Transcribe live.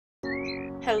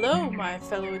Hello, my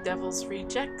fellow Devil's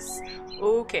Rejects.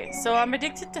 Okay, so I'm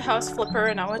addicted to House Flipper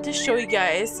and I want to show you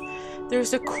guys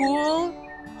there's a cool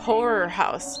horror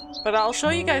house. But I'll show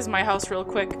you guys my house real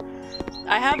quick.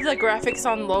 I have the graphics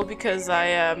on low because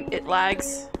it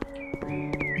lags.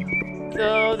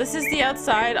 So this is the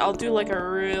outside. I'll do like a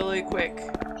really quick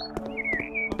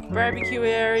barbecue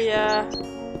area,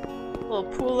 little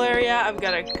pool area. I've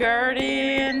got a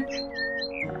garden.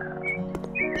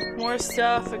 More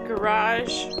stuff, a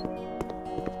garage,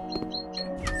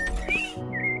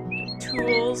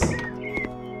 tools.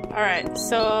 Alright,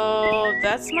 so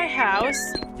that's my house,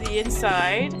 the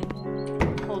inside.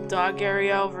 Little dog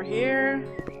area over here.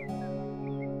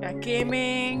 Got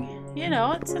gaming. You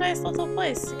know, it's a nice little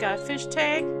place. Got a fish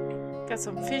tank, got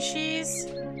some fishies.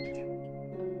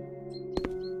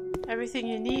 Everything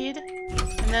you need.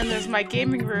 And then there's my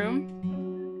gaming room.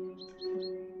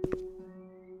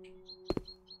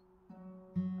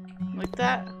 Like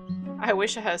that. I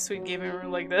wish I had a sweet gaming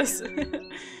room like this.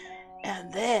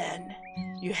 And then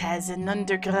you has an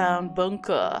underground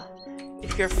bunker.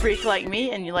 If you're a freak like me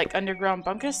and you like underground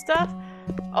bunker stuff,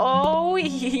 oh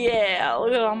yeah,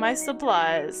 look at all my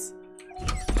supplies.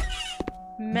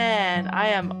 Man, I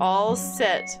am all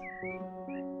set.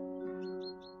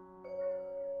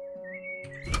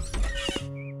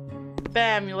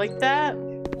 Bam, you like that?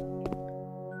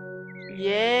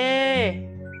 Yay!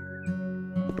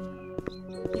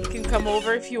 You can come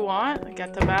over if you want. I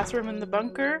got the bathroom in the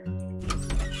bunker.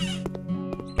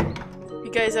 You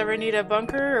guys ever need a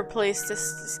bunker or a place to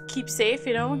keep safe,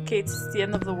 you know, in case it's the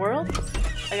end of the world?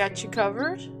 I got you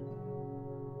covered.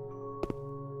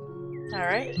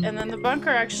 Alright, and then the bunker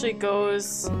actually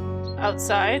goes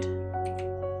outside.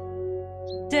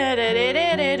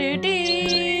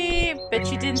 Da-da-da-da-da-dee!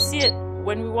 Bet you didn't see it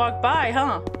when we walked by,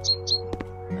 huh?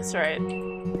 That's right.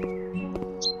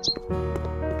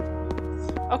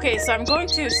 Okay, so I'm going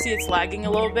to see it's lagging a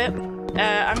little bit.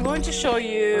 I'm going to show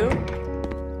you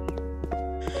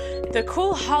the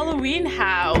cool Halloween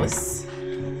house.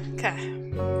 Okay.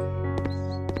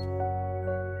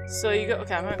 So you go.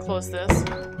 Okay, I'm gonna close this.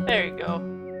 There you go.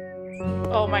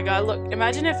 Oh my god, look.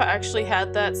 Imagine if I actually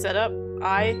had that set up.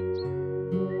 I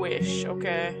wish,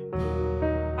 okay?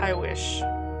 I wish.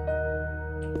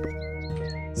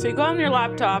 So you go on your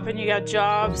laptop and you got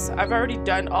jobs. I've already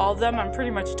done all of them. I'm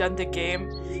pretty much done the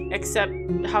game, except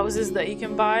houses that you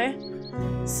can buy.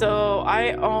 So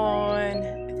I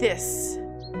own this.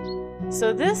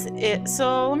 So let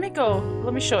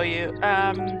me show you.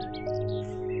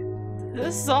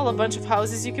 This is all a bunch of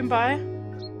houses you can buy.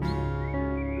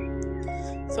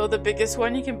 So the biggest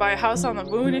one, you can buy a house on the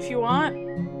moon if you want.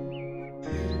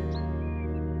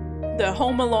 The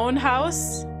Home Alone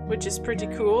house, which is pretty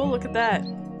cool. Look at that.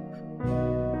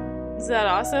 Is that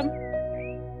awesome?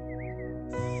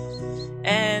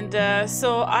 And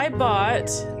so I bought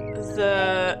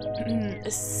the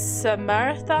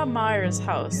Samarta Myers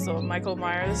house. So Michael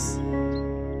Myers.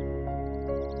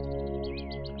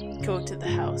 Go to the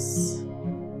house.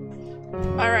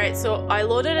 Alright, so I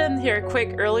loaded in here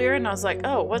quick earlier and I was like,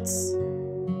 oh, it's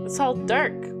all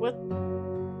dark. What?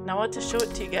 Now I want to show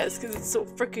it to you guys because it's so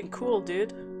freaking cool,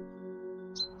 dude.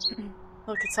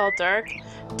 Look, it's all dark.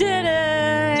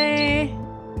 Did-ay!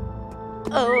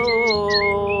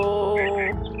 Oh,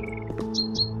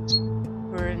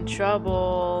 we're in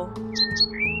trouble.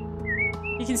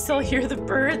 You can still hear the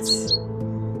birds.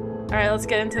 Alright, let's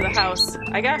get into the house.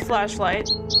 I got a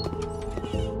flashlight.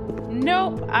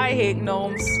 Nope, I hate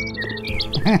gnomes.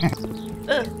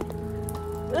 Ugh.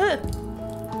 Ugh.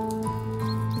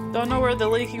 Don't know where the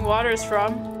leaking water is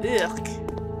from. Ugh.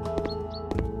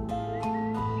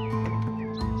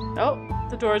 Oh,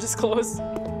 the door just closed.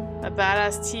 A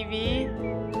badass TV.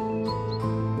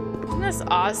 Isn't this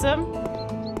awesome?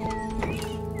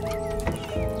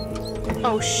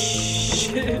 Oh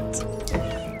shit.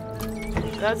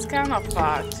 That's kind of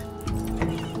fucked.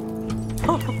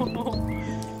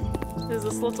 There's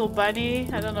this little bunny.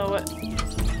 I don't know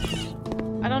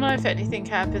if anything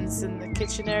happens in the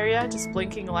kitchen area. Just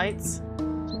blinking lights.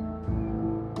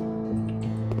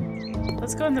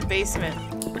 Let's go in the basement.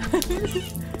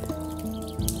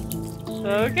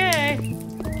 Okay.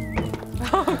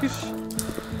 Oh, this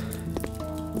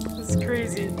is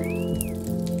crazy.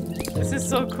 This is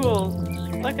so cool.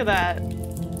 Look at that.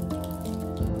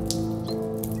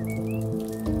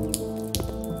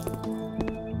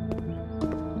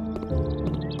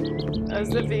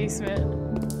 That's the basement.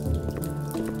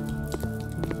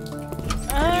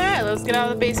 Alright, let's get out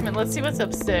of the basement. Let's see what's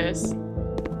upstairs.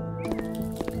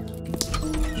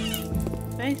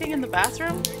 Anything in the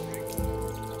bathroom?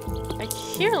 I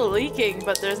hear leaking,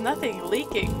 but there's nothing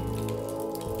leaking.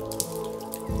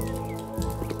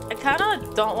 kind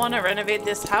of don't want to renovate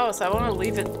this house. I want to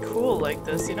leave it cool like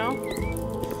this, you know?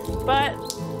 But...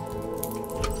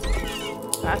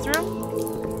 bathroom?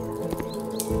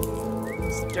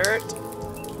 It's dirt.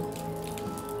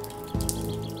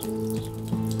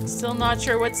 Still not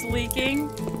sure what's leaking.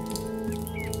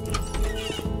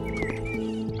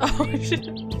 Oh shit.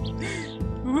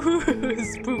 Ooh,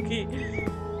 spooky.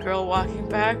 Girl walking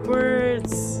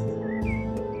backwards.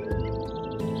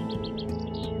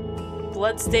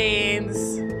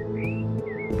 Bloodstains.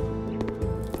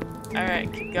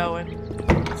 Alright, keep going.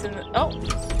 It's in the oh!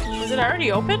 Was it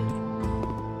already open?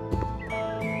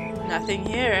 Nothing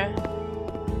here.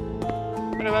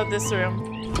 What about this room?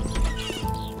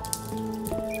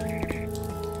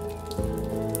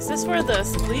 Is this where the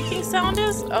leaking sound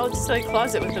is? Oh, it's like a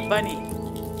closet with a bunny.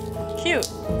 Cute.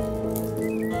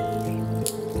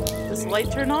 Does the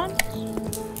light turn on?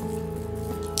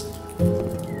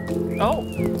 Oh.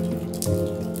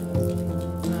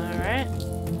 Alright.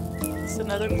 It's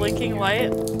another blinking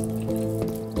light.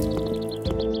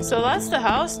 So that's the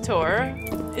house tour.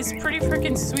 It's pretty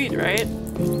freaking sweet, right?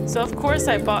 So of course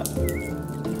I bought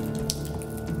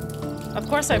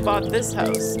this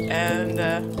house, and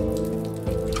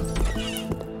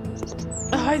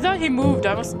oh, I thought he moved.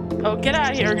 I must. Oh, get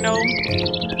out of here, gnome.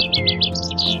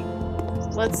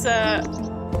 Let's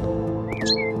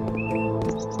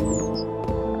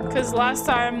because last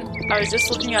time I was just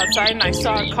looking outside and I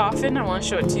saw a coffin. I want to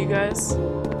show it to you guys.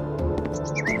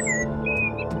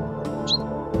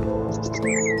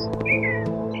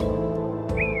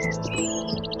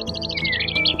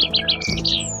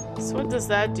 So what does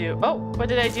that do? Oh, what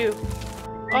did I do?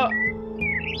 Oh,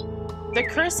 the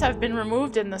curse have been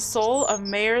removed and the soul of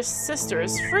Myers' sister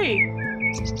is free.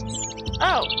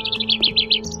 Oh.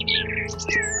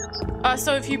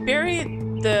 So if you bury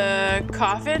the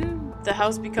coffin, the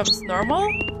house becomes normal?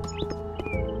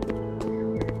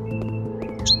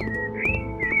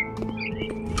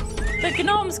 The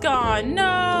gnome's gone!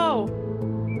 No!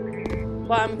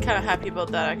 Well, I'm kind of happy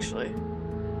about that, actually.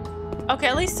 Okay,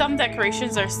 at least some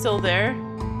decorations are still there.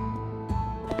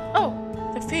 Oh,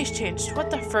 the face changed. What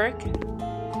the frick?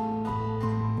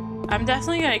 I'm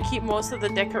definitely gonna keep most of the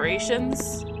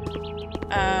decorations.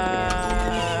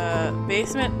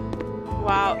 Basement.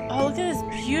 Wow. Oh, look at this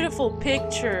beautiful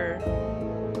picture.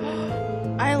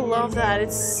 I love that.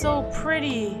 It's so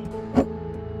pretty.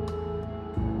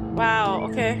 Wow,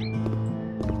 okay.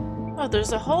 Oh,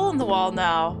 there's a hole in the wall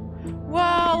now.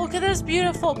 Wow, look at this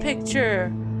beautiful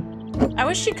picture. I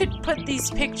wish you could put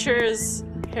these pictures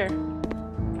here.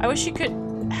 I wish you could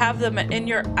have them in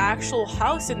your actual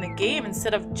house in the game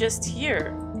instead of just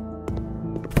here.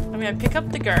 I'm gonna pick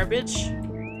up the garbage.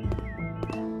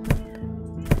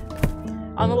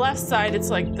 On the left side, it's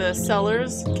like the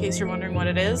cellars, in case you're wondering what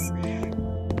it is.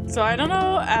 So I don't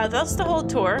know, that's the whole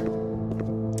tour.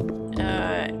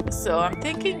 So I'm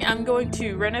thinking I'm going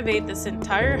to renovate this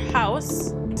entire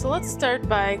house. So let's start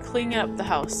by cleaning up the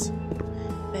house.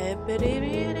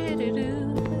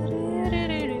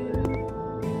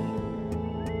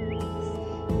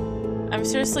 I'm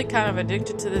seriously kind of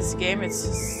addicted to this game. It's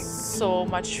just so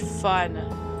much fun.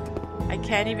 I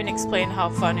can't even explain how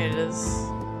fun it is.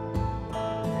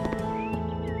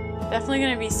 Definitely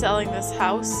gonna be selling this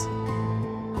house.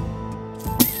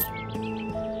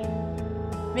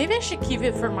 Maybe I should keep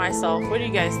it for myself. What do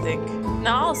you guys think?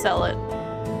 No, I'll sell it.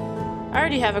 I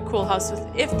already have a cool house with...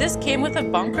 If this came with a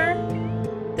bunker,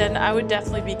 then I would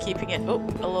definitely be keeping it. Oh,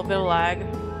 a little bit of lag.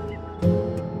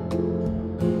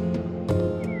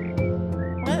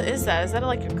 What is that? Is that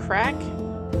like a crack?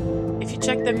 If you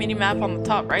check the mini-map on the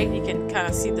top right, you can kind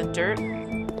of see the dirt.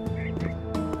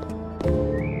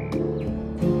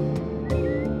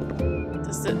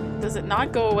 Does it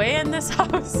not go away in this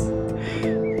house?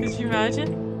 Could you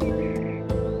imagine?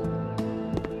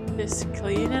 Just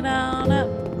clean it on up,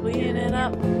 clean it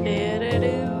up.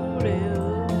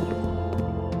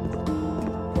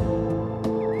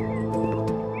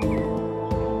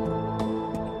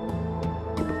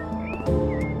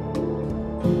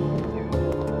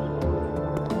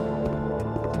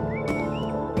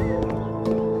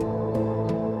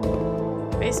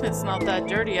 Basement's not that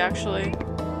dirty, actually.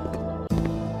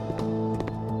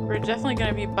 We're definitely going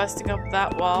to be busting up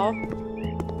that wall.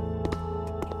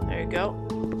 There you go.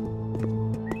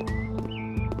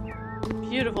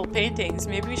 Beautiful paintings.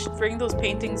 Maybe we should bring those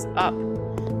paintings up.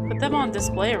 Put them on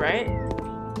display, right?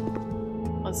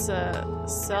 Let's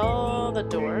sell the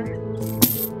door.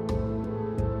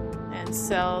 And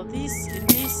sell these.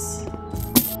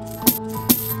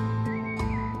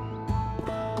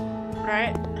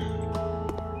 Right.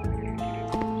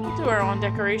 We'll do our own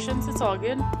decorations. It's all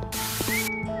good.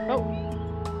 Oh.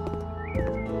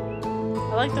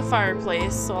 I like the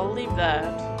fireplace, so I'll leave that.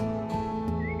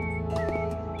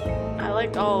 I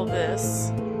like all of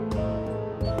this.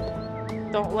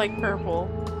 Don't like purple.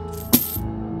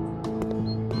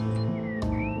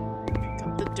 Pick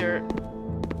up the dirt.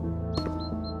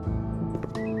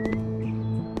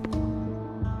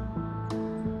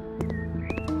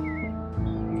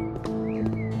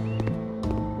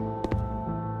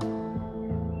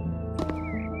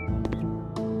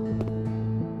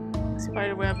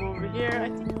 Spiderweb over here. I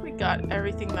think we got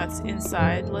everything that's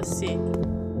inside. Let's see.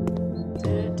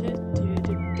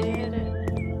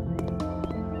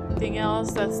 Everything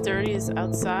else that's dirty is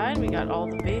outside. We got all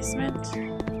the basement.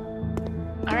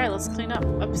 Alright, let's clean up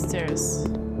upstairs.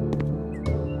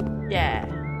 Yeah.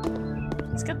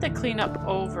 Let's get the cleanup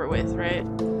over with, right?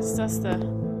 So that's the...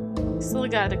 Still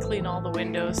gotta clean all the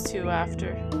windows too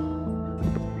after.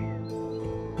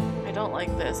 I don't like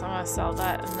this. I'm gonna sell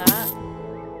that and that.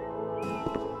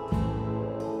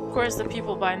 Of course, the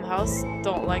people buying the house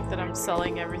don't like that I'm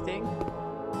selling everything.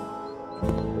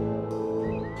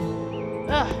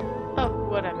 Ugh. Oh,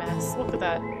 what a mess. Look at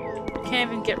that. I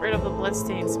can't even get rid of the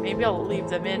bloodstains. Maybe I'll leave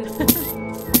them in.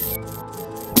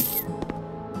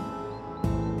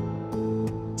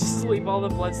 Just leave all the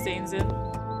bloodstains in.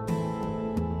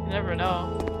 You never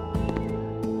know.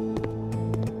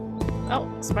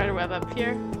 Oh, spiderweb up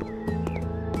here.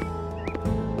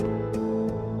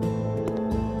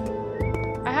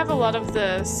 I have a lot of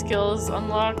the skills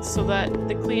unlocked so that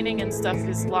the cleaning and stuff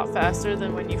is a lot faster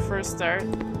than when you first start.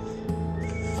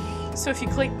 So if you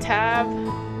click tab,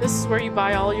 this is where you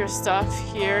buy all your stuff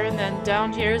here, and then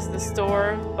down here is the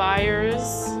store,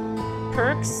 buyers,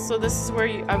 perks, so this is where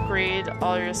you upgrade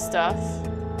all your stuff.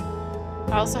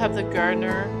 I also have the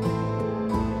gardener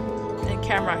and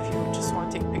camera if you just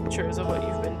want to take pictures of what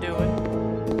you've been doing.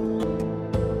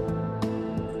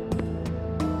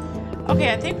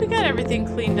 Okay, I think we got everything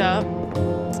cleaned up.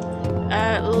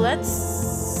 Let's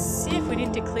see if we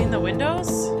need to clean the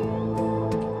windows.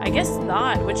 I guess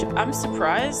not, which I'm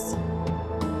surprised.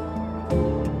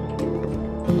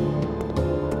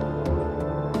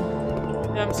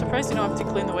 Yeah, I'm surprised you don't have to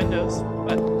clean the windows,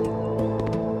 but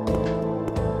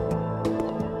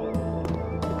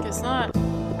guess not.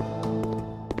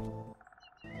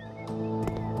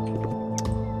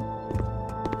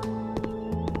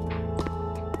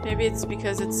 Maybe it's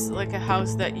because it's like a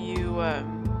house that you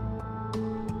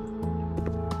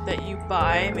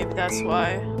buy. Maybe that's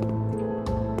why.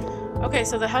 Okay,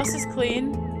 so the house is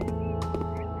clean.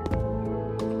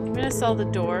 I'm gonna sell the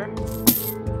door.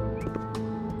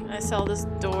 I sell this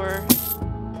door.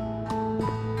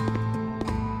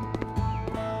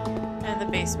 And the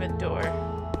basement door.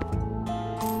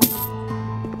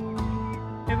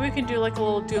 Maybe we can do like a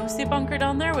little doomsday bunker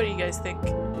down there? What do you guys think?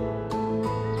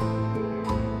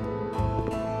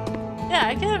 Yeah,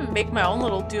 I can make my own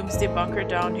little doomsday bunker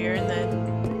down here and then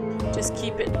just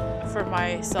keep it for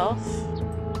myself.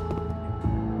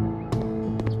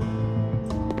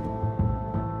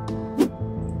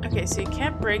 Okay, so you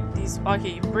can't break these. Okay,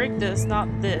 you break this, not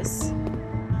this.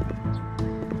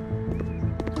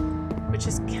 Which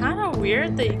is kind of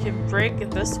weird that you can break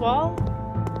this wall,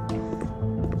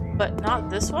 but not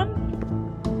this one?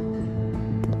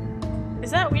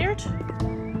 Is that weird?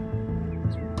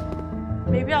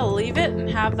 Maybe I'll leave it and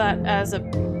have that as a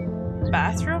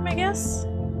bathroom, I guess?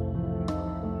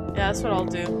 Yeah, that's what I'll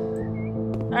do.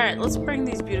 Alright, let's bring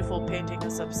these beautiful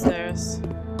paintings upstairs.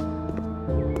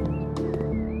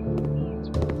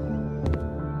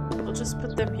 We'll just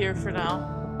put them here for now.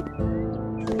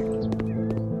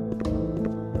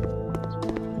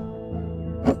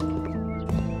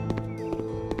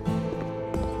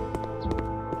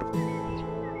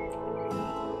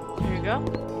 Here you go.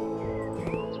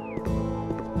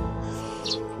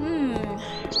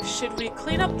 Should we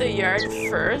clean up the yard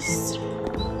first?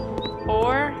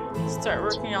 Or start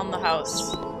working on the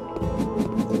house?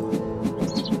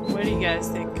 What do you guys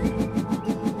think?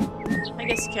 I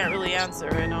guess you can't really answer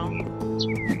right now.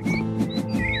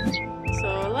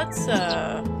 So let's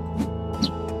sell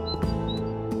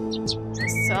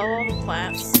all the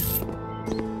plants.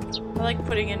 I like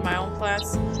putting in my own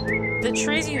plants. The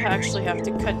trees you actually have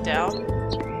to cut down,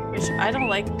 which I don't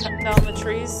like cutting down the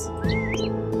trees.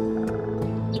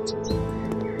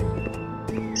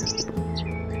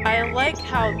 I like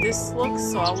how this looks,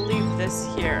 so I'll leave this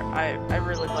here. I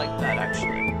really like that,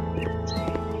 actually.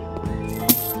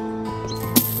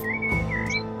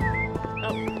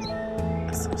 Oh.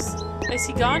 Is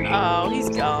he gone? Oh, he's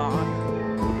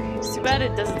gone. It's too bad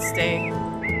it doesn't stay.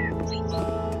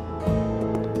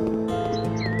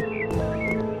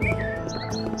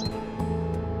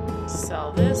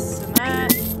 Sell this and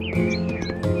that.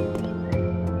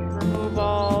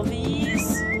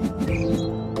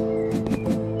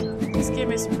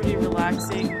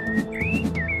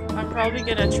 relaxing. I'm probably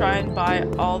gonna try and buy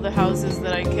all the houses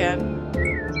that I can.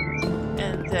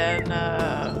 And then,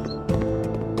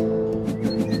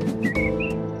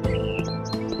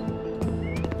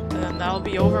 that'll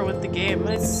be over with the game.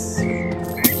 It's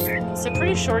a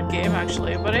pretty short game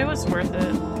actually, but it was worth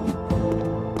it.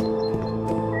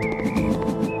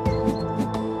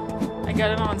 I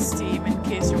got it on Steam in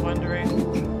case you're wondering.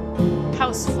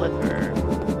 House Flipper.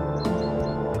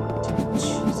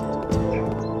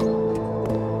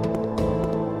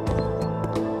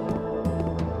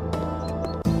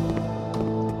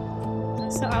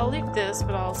 So I'll leave this,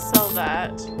 but I'll sell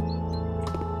that.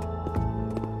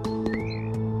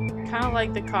 Kind of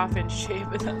like the coffin shape,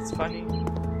 but that's funny.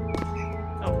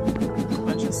 Oh, a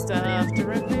bunch of stuff to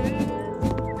remove.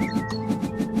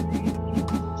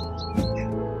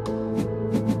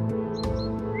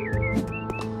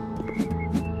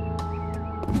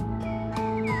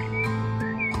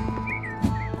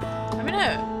 I'm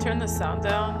gonna turn the sound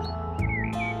down.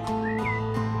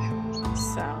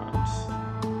 Sound.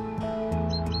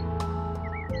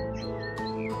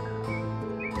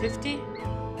 50?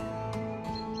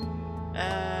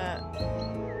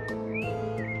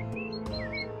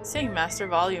 Saying master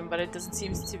volume, but it doesn't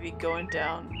seem to be going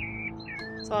down.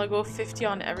 So I'll go 50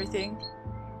 on everything.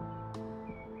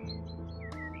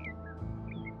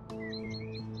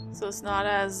 So it's not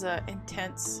as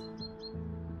intense.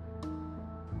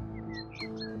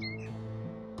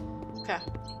 Okay.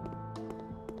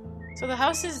 So the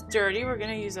house is dirty. We're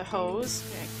gonna use a hose.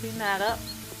 We're gonna clean that up.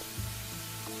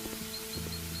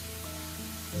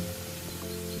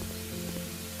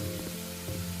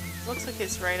 Looks like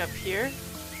it's right up here.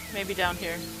 Maybe down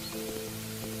here.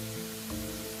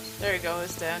 There you go,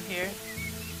 it's down here.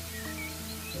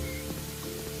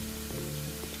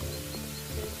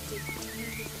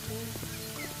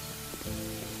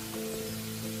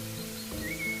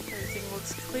 Everything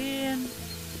looks clean.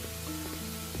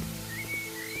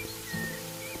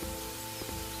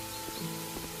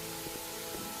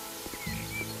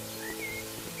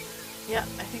 Yeah,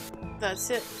 I think that's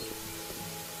it.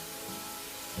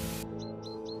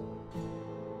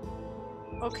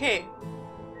 Okay,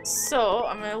 so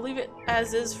I'm gonna leave it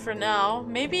as is for now.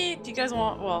 Maybe, do you guys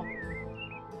want, well,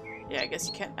 yeah, I guess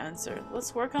you can't answer.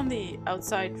 Let's work on the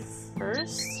outside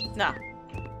first. Nah.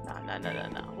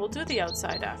 No. We'll do the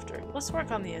outside after. Let's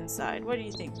work on the inside. What do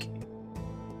you think?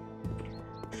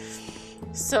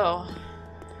 So,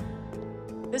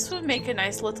 this would make a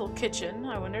nice little kitchen.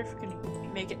 I wonder if we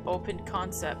can make it open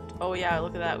concept. Oh yeah,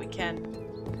 look at that, we can.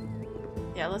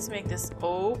 Yeah, let's make this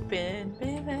open,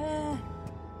 baby.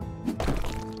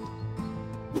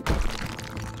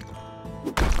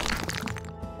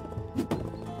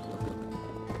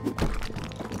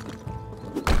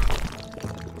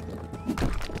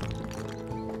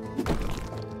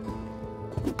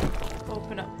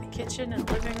 Open up the kitchen and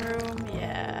living room,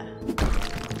 yeah.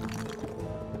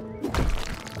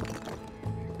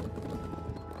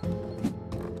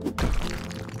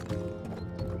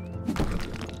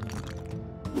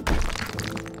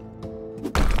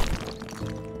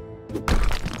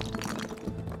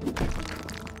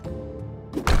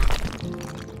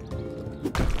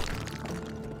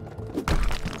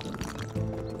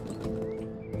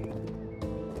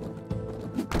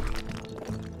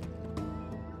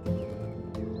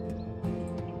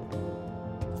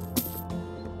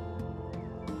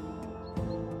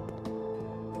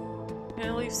 I'm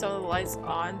gonna leave some of the lights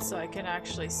on so I can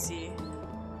actually see.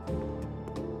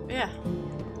 Yeah,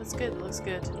 that's good, looks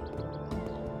good.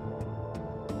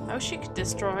 I wish you could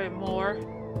destroy more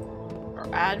or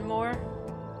add more,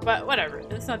 but whatever,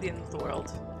 it's not the end of the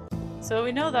world. So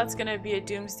we know that's gonna be a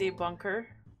doomsday bunker.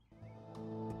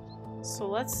 So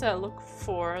let's look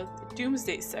for the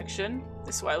doomsday section.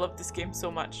 This is why I love this game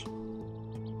so much.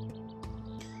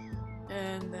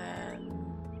 And then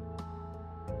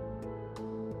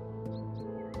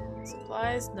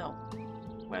supplies, no.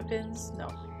 Weapons, no.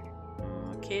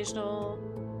 Occasional,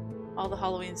 all the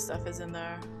Halloween stuff is in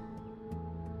there.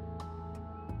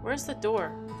 Where's the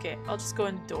door? Okay, I'll just go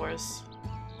indoors.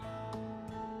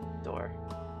 Door.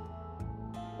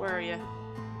 Where are you?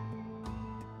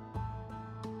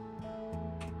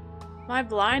 Am I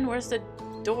blind? Where's the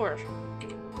door?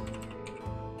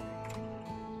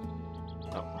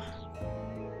 Oh.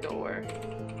 Door.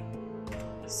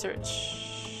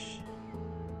 Search.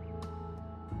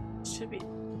 Should be.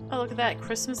 Oh, look at that.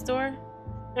 Christmas door?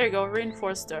 There you go.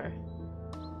 Reinforced door.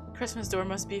 Christmas door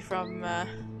must be from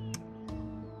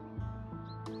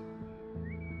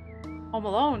Home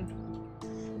Alone.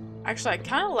 Actually, I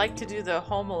kind of like to do the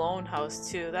Home Alone house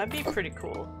too. That'd be pretty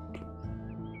cool.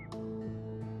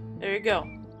 There you go.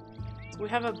 So we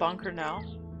have a bunker now.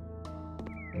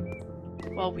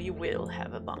 Well, we will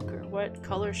have a bunker. What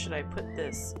color should I put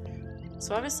this?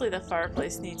 So obviously the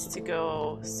fireplace needs to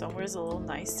go somewhere a little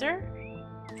nicer.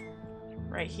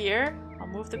 Right here. I'll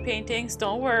move the paintings.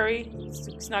 Don't worry.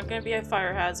 It's not going to be a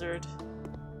fire hazard.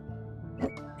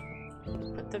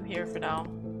 Put them here for now.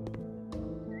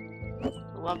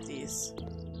 I love these.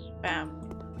 Bam.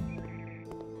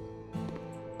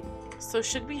 So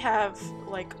should we have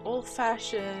like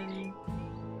old-fashioned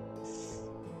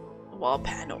wall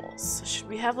panels? Should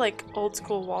we have like old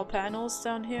school wall panels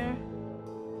down here?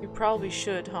 We probably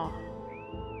should, huh?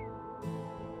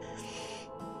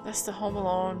 That's the Home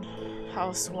Alone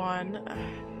house one.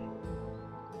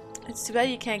 It's too bad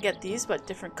you can't get these, but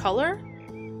different color.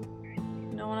 You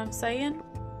know what I'm saying?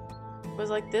 It was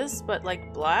like this, but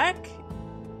like black.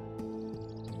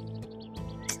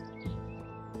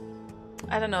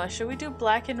 I don't know. Should we do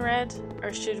black and red,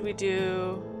 or should we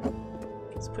do?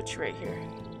 Let's put you right here.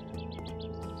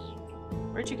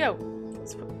 Where'd you go?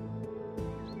 Let's put...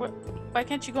 What? Why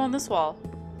can't you go on this wall?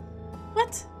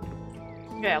 What?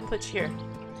 Okay, I'll put you here.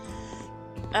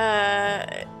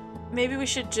 Maybe we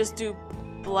should just do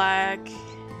black.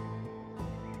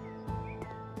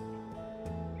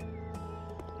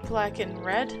 Black and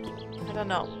red? I don't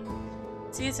know.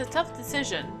 See, it's a tough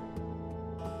decision.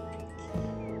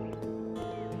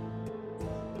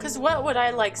 Because what would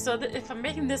I like? So if I'm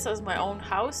making this as my own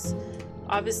house,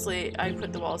 obviously I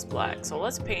put the walls black. So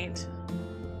let's paint.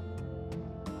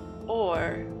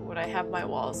 Or would I have my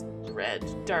walls red?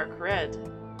 Dark red.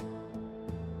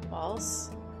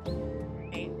 Walls.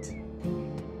 Paint.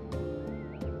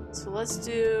 So let's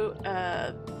do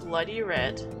bloody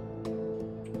red.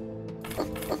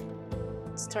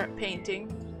 Start painting.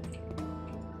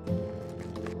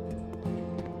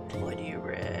 Bloody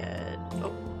red.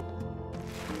 Oh.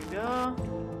 There we go.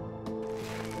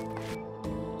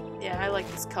 Yeah, I like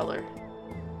this color.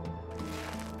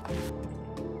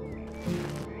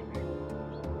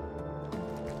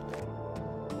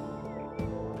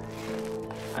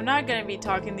 I'm not going to be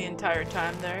talking the entire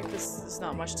time there because there's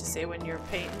not much to say when you're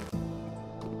painting.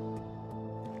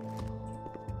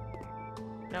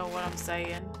 Know what I'm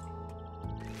saying?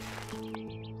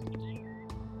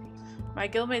 My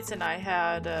guildmates and I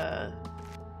had a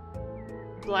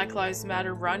Black Lives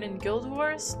Matter run in Guild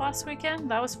Wars last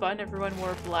weekend. That was fun. Everyone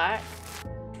wore black.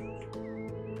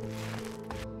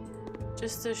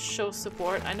 Just to show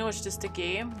support. I know it's just a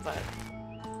game, but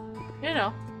you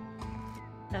know.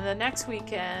 And the next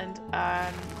weekend,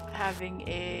 I'm having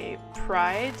a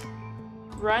Pride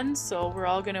run, so we're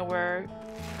all gonna wear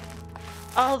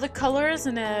all the colors,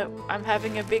 and I'm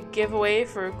having a big giveaway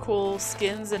for cool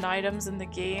skins and items in the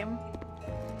game.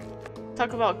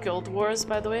 Talk about Guild Wars,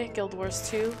 by the way, Guild Wars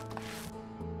 2.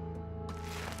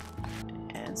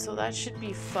 And so that should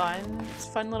be fun. It's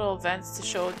fun little events to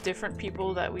show different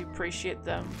people that we appreciate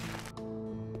them.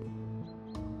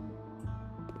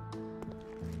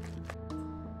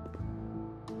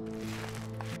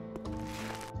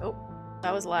 Oh,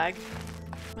 that was lag.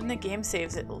 When the game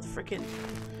saves, it will freaking...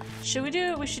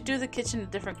 We should do the kitchen a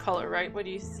different color, right? What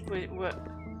do you...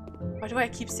 Why do I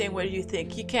keep saying, what do you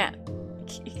think? You can't.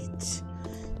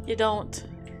 You don't.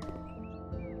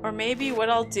 Or maybe what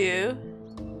I'll do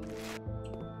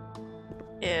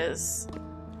is...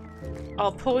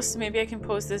 maybe I can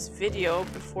post this video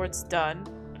before it's done.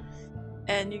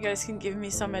 And you guys can give me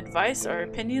some advice or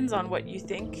opinions on what you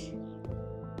think.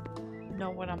 Know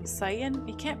what I'm saying?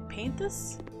 You can't paint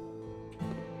this?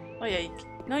 Oh yeah,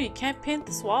 no, you can't paint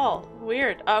this wall.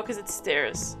 Weird. Oh, because it's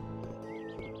stairs.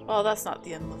 Well, that's not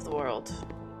the end of the world.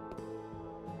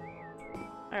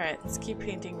 Alright, let's keep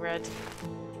painting red.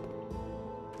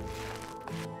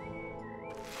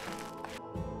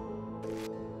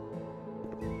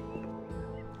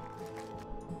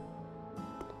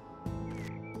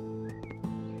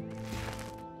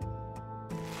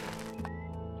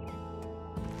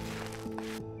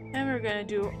 And we're gonna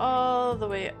do all the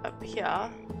way up here.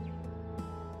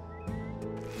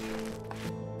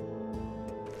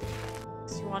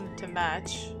 So you want it to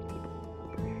match.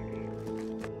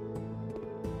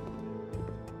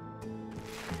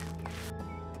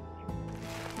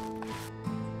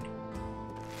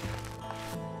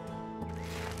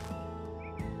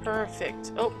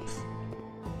 Perfect. Oh.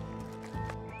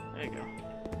 There you go.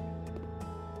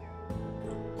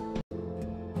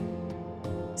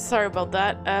 Sorry about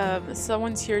that.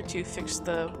 Someone's here to fix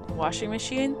the washing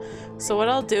machine. So what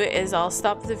I'll do is I'll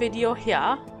stop the video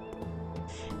here.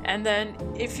 And then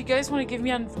if you guys want to give me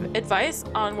advice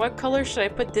on what color should I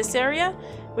put this area,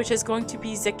 which is going to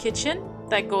be the kitchen,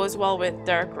 that goes well with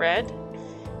dark red.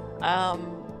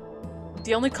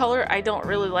 The only color I don't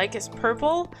really like is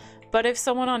purple, but if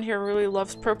someone on here really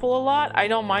loves purple a lot, I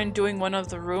don't mind doing one of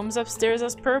the rooms upstairs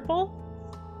as purple.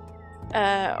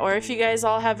 Or if you guys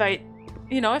all have,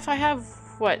 you know, if I have,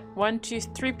 what, 1, 2,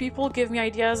 3 people give me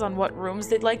ideas on what rooms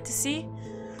they'd like to see,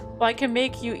 well, I can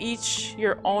make you each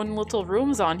your own little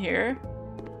rooms on here.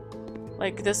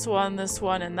 Like this one,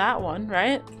 and that one,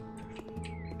 right?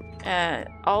 And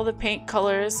all the paint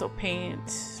colors, so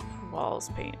paint, walls,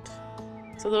 paint.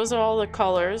 So those are all the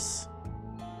colors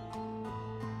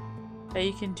that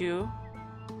you can do.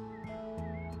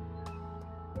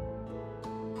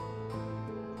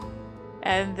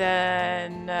 And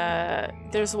then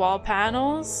there's wall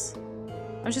panels.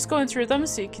 I'm just going through them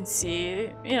so you can see,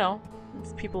 you know,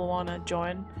 if people want to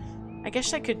join. I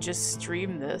guess I could just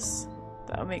stream this.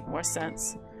 That would make more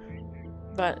sense.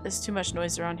 But there's too much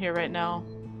noise around here right now.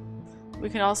 We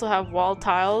can also have wall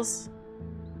tiles.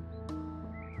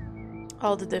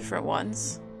 All the different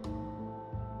ones.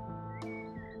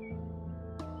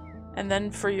 And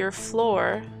then for your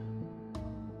floor,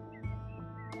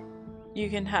 you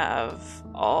can have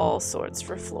all sorts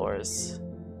for floors.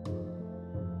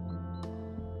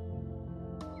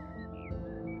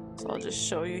 So I'll just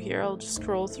show you here. I'll just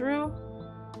scroll through.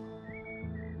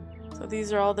 So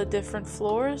these are all the different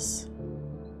floors.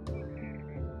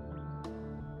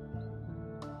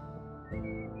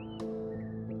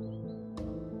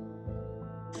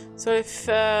 So if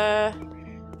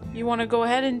you want to go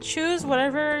ahead and choose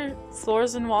whatever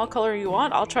floors and wall color you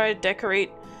want, I'll try to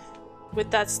decorate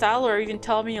with that style, or even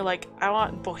tell me like, I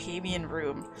want bohemian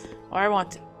room, or I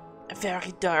want a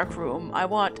very dark room, I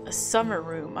want a summer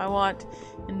room, I want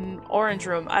an orange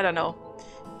room, I don't know.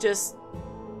 Just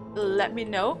let me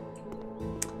know.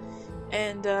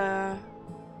 And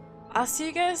I'll see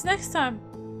you guys next time.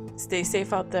 Stay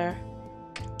safe out there.